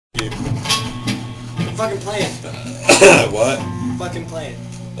people. Fucking play it. What? Fucking play it.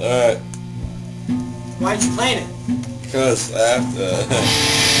 Alright. Why aren't you playing it? Because I have to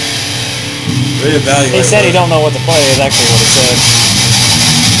reevaluate. He said he don't know what to play is actually what he said.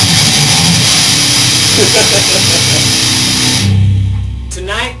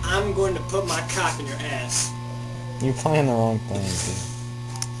 Tonight, I'm going to put my cock in your ass. You're playing the wrong thing, dude.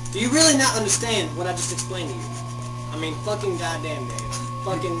 Do you really not understand what I just explained to you? I mean, fucking goddamn, Dave.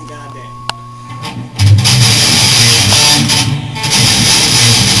 Fucking goddamn.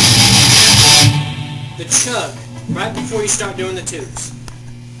 The chug, right before you start doing the twos.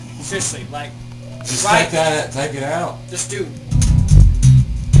 Seriously, like, Just right, take it out. just do.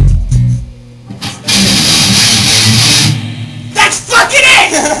 That's fucking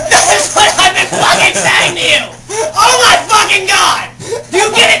it! That's what I've been fucking saying to you! Oh my fucking god! Do you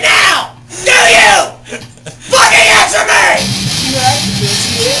get it now? Do you? Fucking answer me!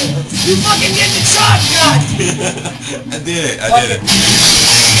 You fucking get the chug, god! I did it. I did it.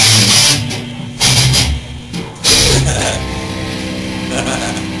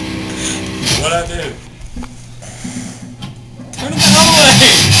 What'd I do? Turn it the other way!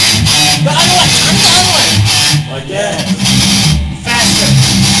 The other way! Turn it the other way! Like that. Faster!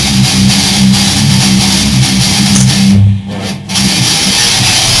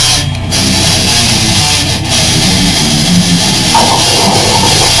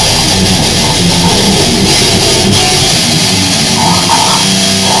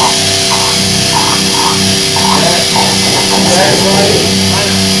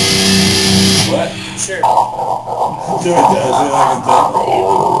 What? Sure. Do it, guys. I can tell.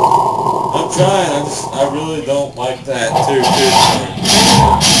 I'm trying. I really don't like that too.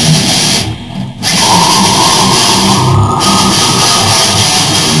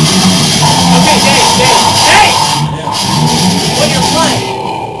 Okay, Dave! Yeah. When you're playing,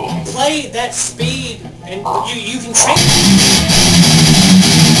 play that speed, and you can change it.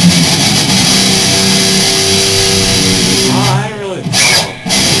 I ain't really.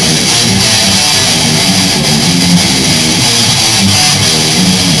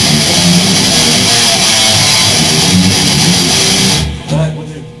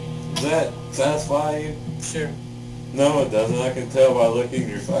 Does that satisfy you? Sure. No, it doesn't. I can tell by looking at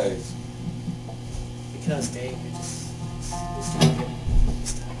your face. Because, Dave, you're just fucking...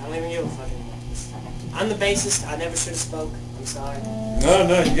 I don't even give a fucking... I'm the bassist. I never should have spoke. I'm sorry.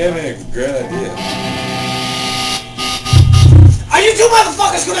 No, you gave me a great idea. Are you two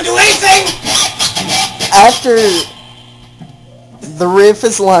motherfuckers gonna do anything? After the riff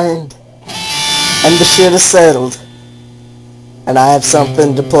is learned and the shit is settled and I have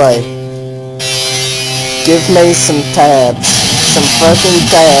something to play, give me some tabs, some fucking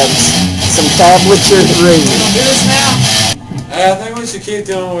tabs, some tablature to read. You gonna do this now? I think we should keep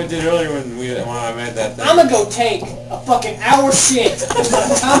doing what we did earlier when I made that thing. I'm gonna go take a fucking hour shit. By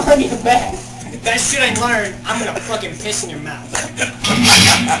the time I get back, if that shit ain't learned, I'm gonna fucking piss in your mouth.